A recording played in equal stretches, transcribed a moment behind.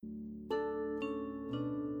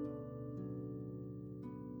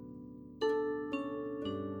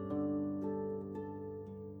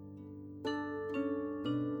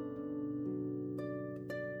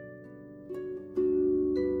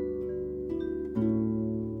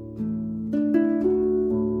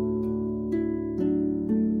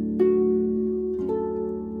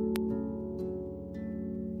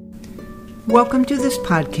Welcome to this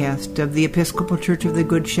podcast of the Episcopal Church of the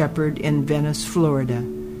Good Shepherd in Venice, Florida.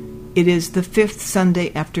 It is the fifth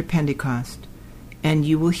Sunday after Pentecost, and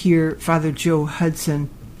you will hear Father Joe Hudson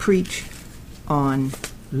preach on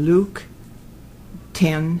Luke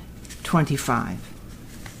 10:25.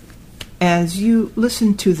 As you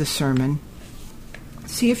listen to the sermon,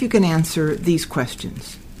 see if you can answer these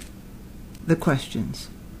questions. The questions: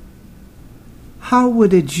 how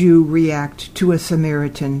would a Jew react to a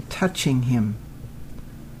Samaritan touching him?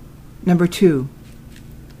 Number 2,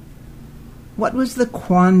 what was the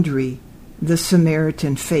quandary the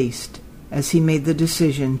Samaritan faced as he made the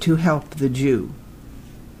decision to help the Jew?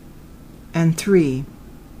 And 3,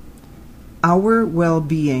 our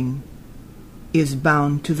well-being is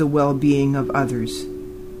bound to the well-being of others.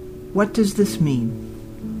 What does this mean?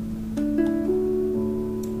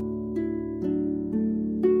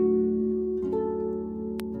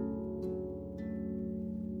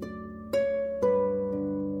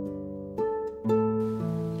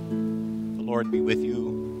 Be with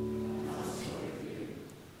you.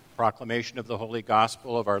 Proclamation of the Holy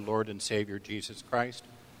Gospel of our Lord and Savior Jesus Christ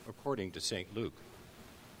according to St. Luke.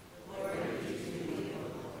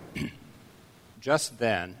 Just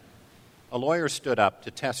then, a lawyer stood up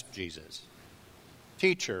to test Jesus.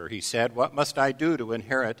 "Teacher," he said, "what must I do to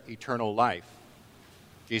inherit eternal life?"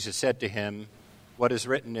 Jesus said to him, "What is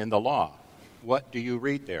written in the law? What do you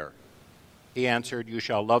read there?" He answered, "You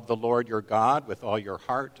shall love the Lord your God with all your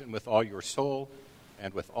heart and with all your soul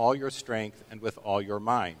and with all your strength and with all your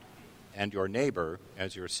mind, and your neighbor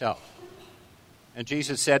as yourself." And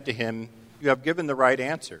Jesus said to him, "You have given the right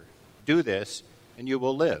answer. Do this, and you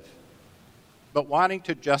will live." But wanting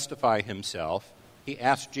to justify himself, he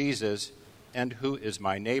asked Jesus, "And who is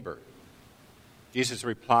my neighbor?" Jesus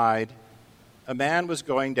replied, "A man was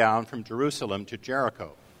going down from Jerusalem to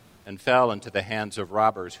Jericho and fell into the hands of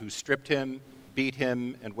robbers who stripped him, beat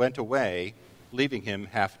him, and went away, leaving him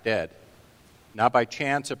half dead. Now by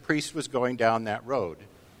chance a priest was going down that road,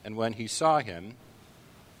 and when he saw him,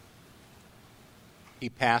 he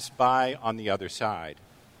passed by on the other side.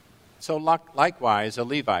 So likewise a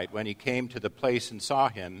Levite, when he came to the place and saw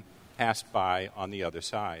him, passed by on the other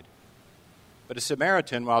side. But a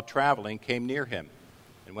Samaritan, while traveling, came near him,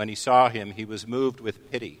 and when he saw him, he was moved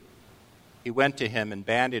with pity. He went to him and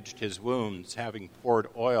bandaged his wounds, having poured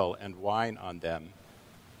oil and wine on them.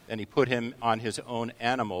 Then he put him on his own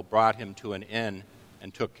animal, brought him to an inn,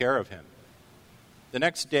 and took care of him. The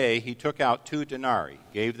next day he took out 2 denarii,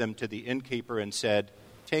 gave them to the innkeeper, and said,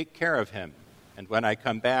 "Take care of him, and when I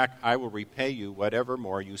come back I will repay you whatever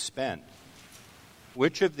more you spend."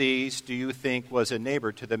 Which of these do you think was a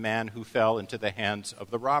neighbor to the man who fell into the hands of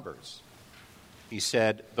the robbers? He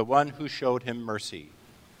said, "The one who showed him mercy."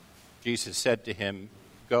 Jesus said to him,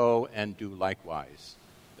 "Go and do likewise."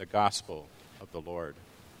 The Gospel of the Lord.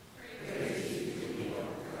 Praise to you, Lord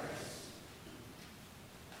Christ.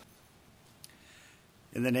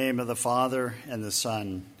 In the name of the Father, and the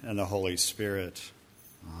Son, and the Holy Spirit.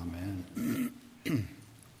 Amen.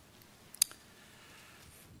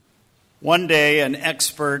 One day, an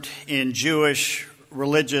expert in Jewish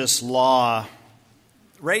religious law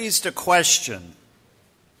raised a question.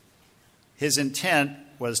 His intent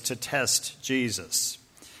was to test Jesus.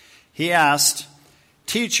 He asked,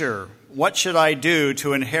 "Teacher, what should I do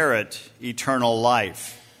to inherit eternal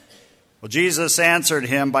life?" Well, Jesus answered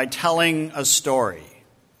him by telling a story.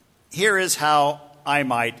 Here is how I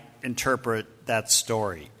might interpret that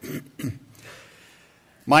story.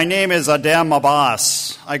 My name is Adam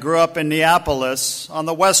Abbas. I grew up in Neapolis on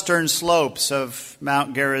the western slopes of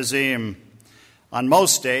Mount Gerizim. On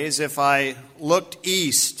most days, if I looked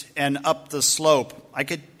east and up the slope, I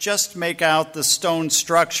could just make out the stone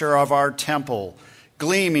structure of our temple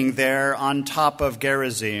gleaming there on top of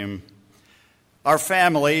Gerizim. Our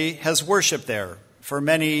family has worshiped there for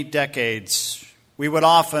many decades. We would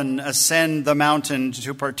often ascend the mountain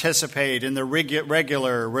to participate in the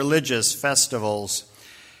regular religious festivals.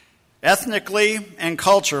 Ethnically and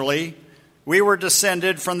culturally, we were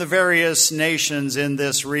descended from the various nations in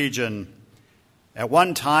this region. At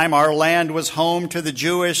one time, our land was home to the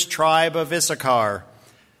Jewish tribe of Issachar.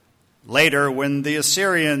 Later, when the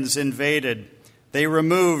Assyrians invaded, they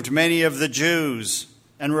removed many of the Jews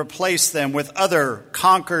and replaced them with other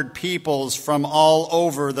conquered peoples from all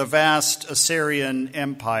over the vast Assyrian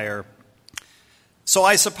Empire. So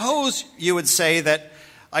I suppose you would say that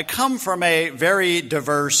I come from a very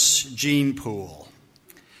diverse gene pool.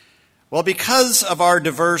 Well, because of our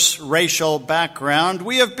diverse racial background,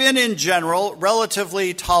 we have been, in general,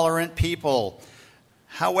 relatively tolerant people.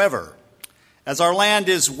 However, as our land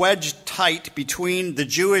is wedged tight between the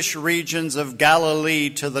Jewish regions of Galilee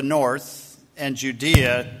to the north and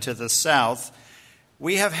Judea to the south,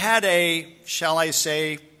 we have had a, shall I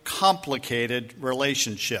say, complicated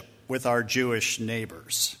relationship with our Jewish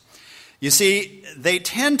neighbors. You see, they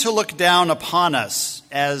tend to look down upon us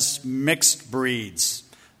as mixed breeds.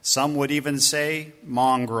 Some would even say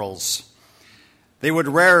mongrels. They would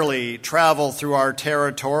rarely travel through our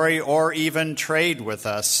territory or even trade with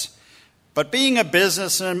us. But being a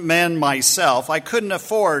businessman myself, I couldn't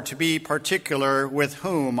afford to be particular with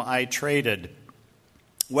whom I traded.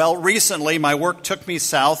 Well, recently my work took me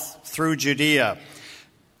south through Judea,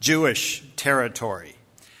 Jewish territory.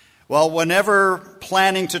 Well, whenever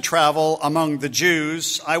planning to travel among the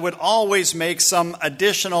Jews, I would always make some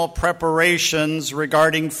additional preparations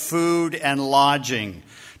regarding food and lodging,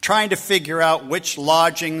 trying to figure out which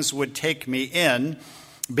lodgings would take me in,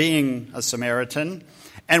 being a Samaritan,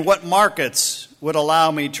 and what markets would allow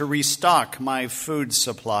me to restock my food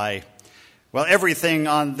supply. Well, everything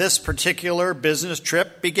on this particular business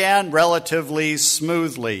trip began relatively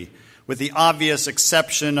smoothly, with the obvious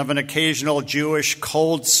exception of an occasional Jewish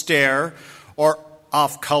cold stare or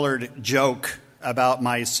off-colored joke about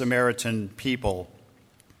my Samaritan people.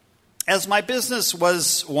 As my business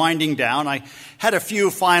was winding down, I had a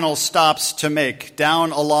few final stops to make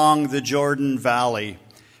down along the Jordan Valley,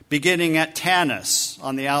 beginning at Tanis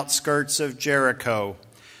on the outskirts of Jericho.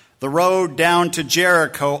 The road down to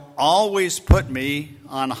Jericho always put me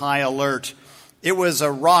on high alert. It was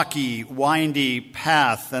a rocky, windy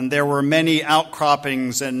path, and there were many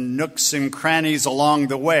outcroppings and nooks and crannies along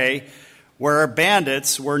the way where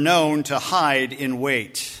bandits were known to hide in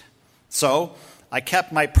wait. So I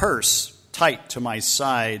kept my purse tight to my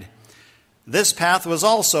side. This path was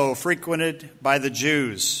also frequented by the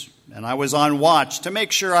Jews, and I was on watch to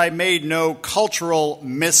make sure I made no cultural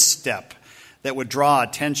misstep that would draw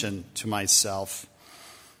attention to myself.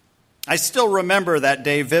 I still remember that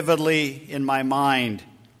day vividly in my mind.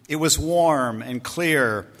 It was warm and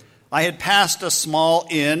clear. I had passed a small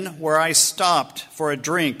inn where I stopped for a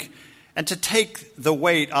drink and to take the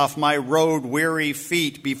weight off my road-weary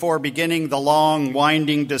feet before beginning the long,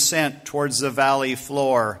 winding descent towards the valley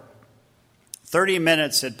floor. 30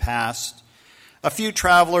 minutes had passed. A few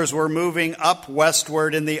travelers were moving up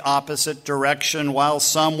westward in the opposite direction, while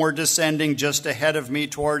some were descending just ahead of me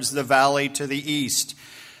towards the valley to the east.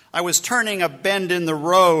 I was turning a bend in the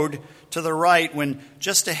road to the right when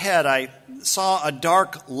just ahead I saw a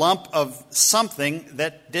dark lump of something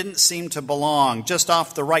that didn't seem to belong, just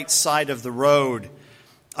off the right side of the road.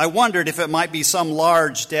 I wondered if it might be some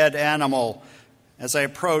large dead animal. As I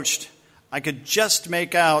approached, I could just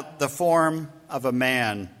make out the form of a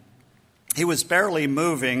man. He was barely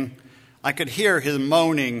moving. I could hear him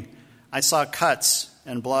moaning. I saw cuts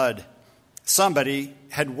and blood. Somebody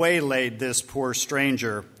had waylaid this poor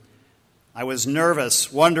stranger. I was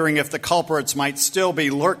nervous, wondering if the culprits might still be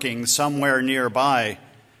lurking somewhere nearby.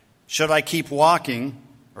 Should I keep walking,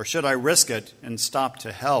 or should I risk it and stop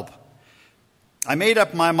to help? I made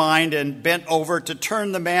up my mind and bent over to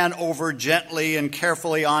turn the man over gently and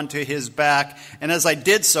carefully onto his back, and as I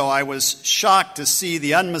did so, I was shocked to see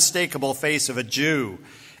the unmistakable face of a Jew.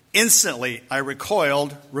 Instantly, I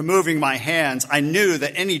recoiled, removing my hands. I knew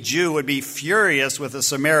that any Jew would be furious with a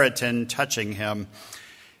Samaritan touching him.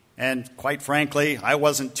 And quite frankly, I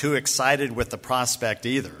wasn't too excited with the prospect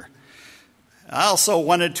either. I also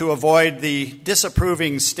wanted to avoid the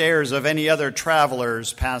disapproving stares of any other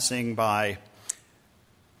travelers passing by.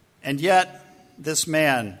 And yet, this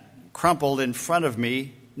man, crumpled in front of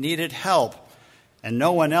me, needed help, and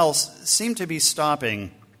no one else seemed to be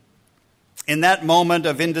stopping. In that moment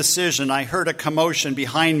of indecision, I heard a commotion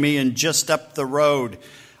behind me and just up the road.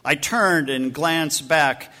 I turned and glanced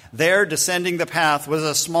back. There, descending the path, was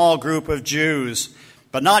a small group of Jews.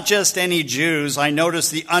 But not just any Jews. I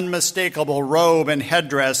noticed the unmistakable robe and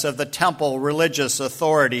headdress of the temple religious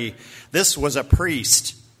authority. This was a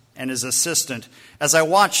priest and his assistant. As I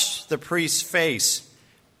watched the priest's face,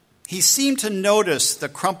 he seemed to notice the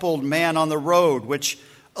crumpled man on the road, which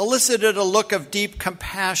elicited a look of deep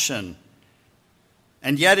compassion.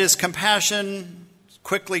 And yet his compassion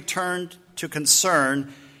quickly turned to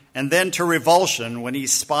concern and then to revulsion when he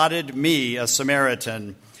spotted me, a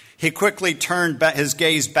Samaritan. He quickly turned his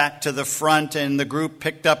gaze back to the front, and the group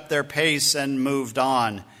picked up their pace and moved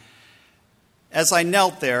on. As I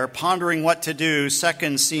knelt there, pondering what to do,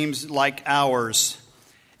 seconds seemed like hours.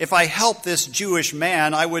 If I helped this Jewish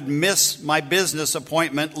man, I would miss my business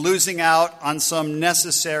appointment, losing out on some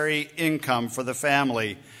necessary income for the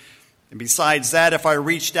family. And besides that, if I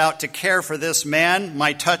reached out to care for this man,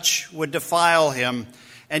 my touch would defile him.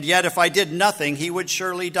 And yet, if I did nothing, he would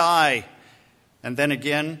surely die. And then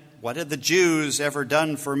again, what had the Jews ever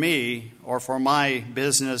done for me or for my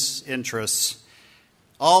business interests?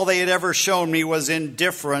 All they had ever shown me was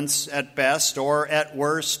indifference at best, or at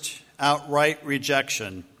worst, outright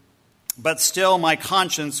rejection. But still, my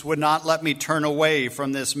conscience would not let me turn away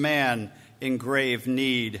from this man in grave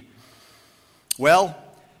need. Well,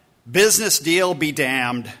 business deal be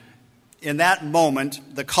damned. In that moment,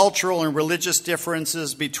 the cultural and religious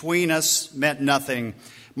differences between us meant nothing.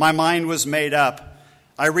 My mind was made up.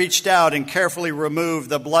 I reached out and carefully removed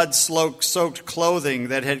the blood-soaked clothing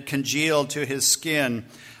that had congealed to his skin.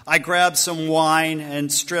 I grabbed some wine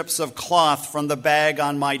and strips of cloth from the bag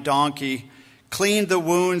on my donkey, cleaned the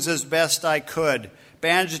wounds as best I could,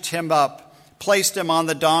 bandaged him up, placed him on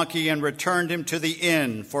the donkey, and returned him to the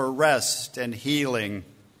inn for rest and healing.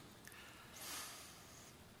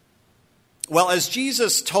 Well, as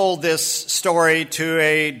Jesus told this story to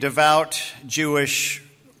a devout Jewish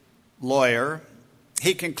lawyer,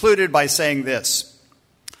 he concluded by saying this: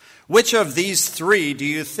 "Which of these three do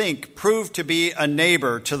you think proved to be a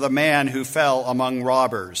neighbor to the man who fell among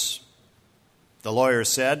robbers?" The lawyer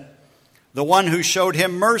said, "The one who showed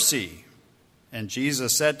him mercy." And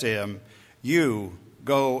Jesus said to him, "You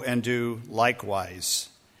go and do likewise."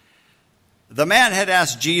 The man had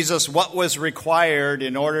asked Jesus what was required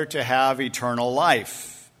in order to have eternal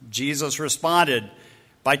life. Jesus responded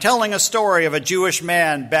by telling a story of a Jewish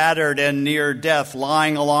man battered and near death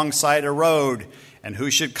lying alongside a road. And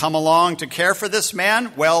who should come along to care for this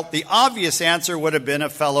man? Well, the obvious answer would have been a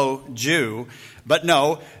fellow Jew. But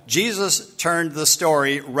no, Jesus turned the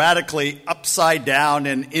story radically upside down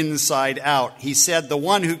and inside out. He said the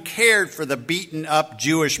one who cared for the beaten up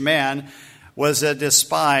Jewish man was a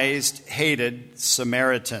despised, hated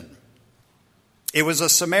Samaritan. It was a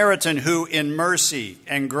Samaritan who, in mercy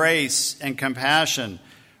and grace and compassion,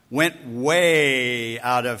 went way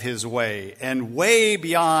out of his way and way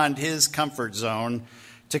beyond his comfort zone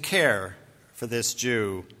to care for this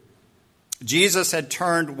Jew. Jesus had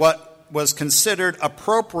turned what was considered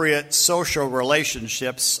appropriate social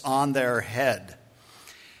relationships on their head.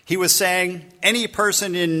 He was saying, any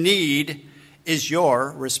person in need is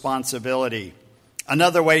your responsibility.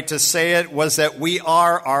 Another way to say it was that we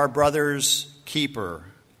are our brother's keeper,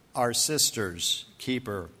 our sister's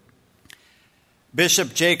keeper.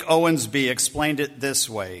 Bishop Jake Owensby explained it this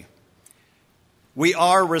way: we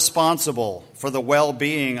are responsible for the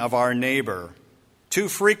well-being of our neighbor. Too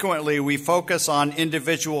frequently we focus on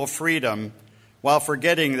individual freedom while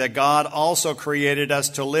forgetting that God also created us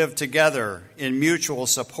to live together in mutual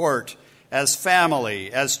support as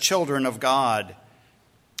family, as children of God.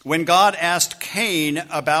 When God asked Cain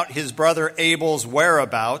about his brother Abel's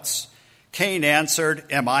whereabouts, Cain answered,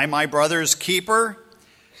 "Am I my brother's keeper?"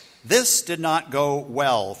 This did not go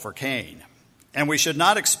well for Cain, and we should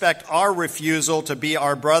not expect our refusal to be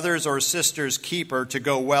our brother's or sister's keeper to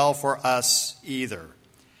go well for us either.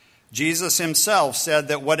 Jesus himself said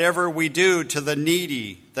that whatever we do to the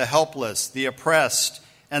needy, the helpless, the oppressed,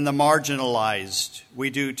 and the marginalized,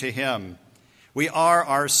 we do to him. We are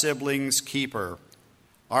our siblings' keeper.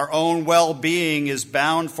 Our own well-being is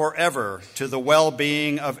bound forever to the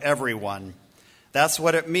well-being of everyone. That's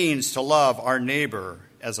what it means to love our neighbor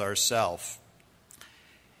as ourself.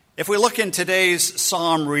 If we look in today's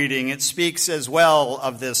psalm reading, it speaks as well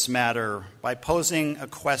of this matter by posing a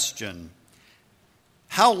question.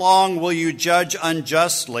 How long will you judge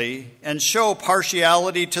unjustly and show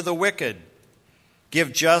partiality to the wicked?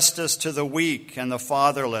 Give justice to the weak and the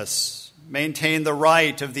fatherless. Maintain the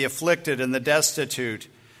right of the afflicted and the destitute.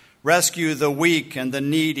 Rescue the weak and the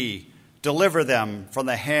needy. Deliver them from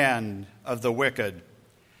the hand of the wicked.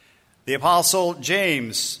 The Apostle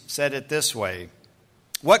James said it this way: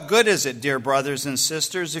 what good is it, dear brothers and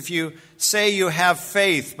sisters, if you say you have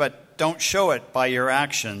faith but don't show it by your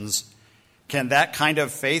actions? Can that kind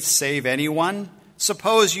of faith save anyone?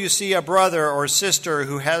 Suppose you see a brother or sister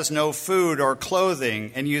who has no food or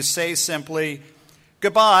clothing, and you say simply,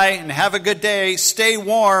 "Goodbye and have a good day, stay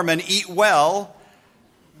warm and eat well,"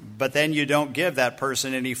 but then you don't give that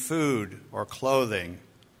person any food or clothing.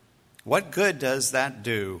 What good does that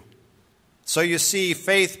do? So you see,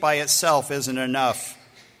 faith by itself isn't enough.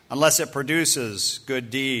 Unless it produces good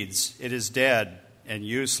deeds, it is dead and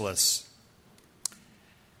useless.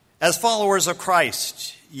 As followers of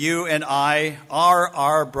Christ, you and I are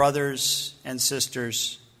our brothers and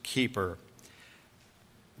sisters' keeper.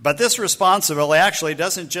 But this responsibility actually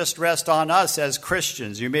doesn't just rest on us as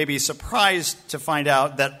Christians. You may be surprised to find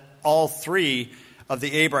out that all three of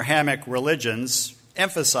the Abrahamic religions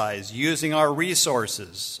emphasize using our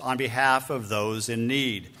resources on behalf of those in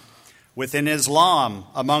need. Within Islam,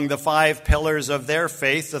 among the 5 pillars of their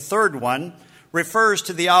faith, the third one, refers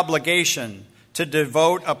to the obligation to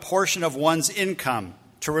devote a portion of one's income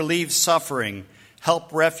to relieve suffering,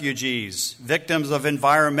 help refugees, victims of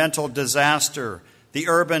environmental disaster, the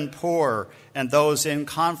urban poor, and those in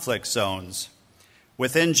conflict zones.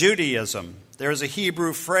 Within Judaism, there is a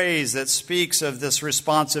Hebrew phrase that speaks of this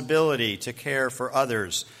responsibility to care for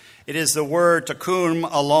others. It is the word tikkun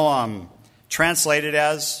olam, translated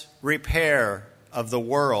as repair of the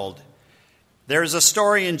world. There is a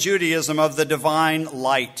story in Judaism of the divine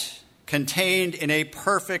light contained in a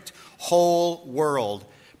perfect whole world,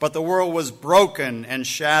 but the world was broken and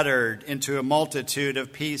shattered into a multitude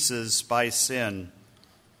of pieces by sin.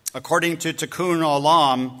 According to Tikkun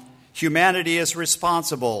Olam, humanity is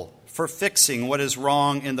responsible for fixing what is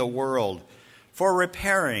wrong in the world, for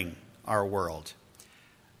repairing our world.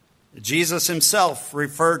 Jesus himself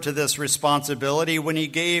referred to this responsibility when he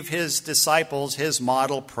gave his disciples his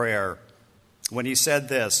model prayer, when he said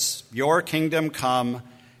this, "Your kingdom come,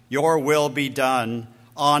 your will be done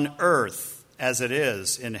on earth as it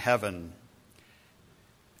is in heaven."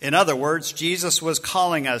 In other words, Jesus was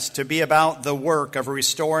calling us to be about the work of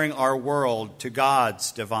restoring our world to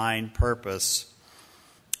God's divine purpose.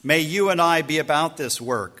 May you and I be about this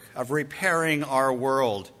work of repairing our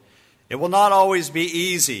world. It will not always be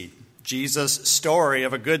easy. Jesus' story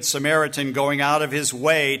of a good Samaritan going out of his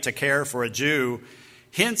way to care for a Jew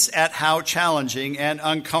hints at how challenging and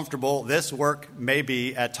uncomfortable this work may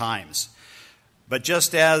be at times. But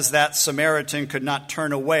just as that Samaritan could not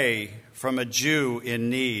turn away from a Jew in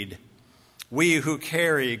need, we who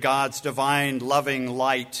carry God's divine loving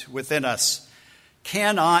light within us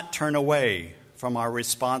cannot turn away from our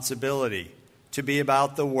responsibility to be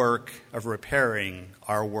about the work of repairing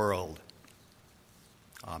our world.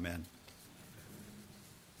 Amen.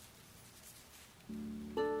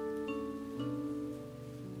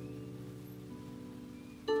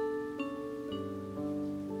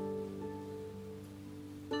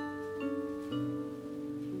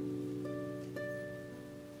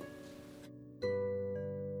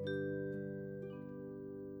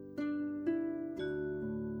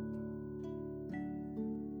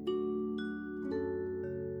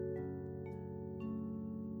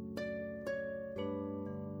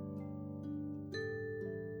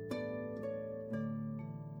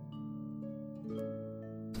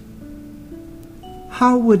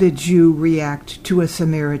 How would a Jew react to a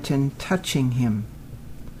Samaritan touching him?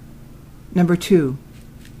 Number 2,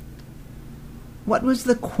 what was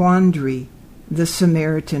the quandary the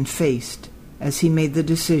Samaritan faced as he made the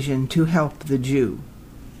decision to help the Jew?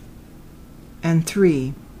 And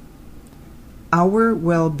 3, our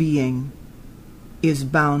well-being is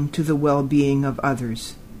bound to the well-being of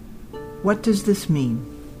others. What does this mean?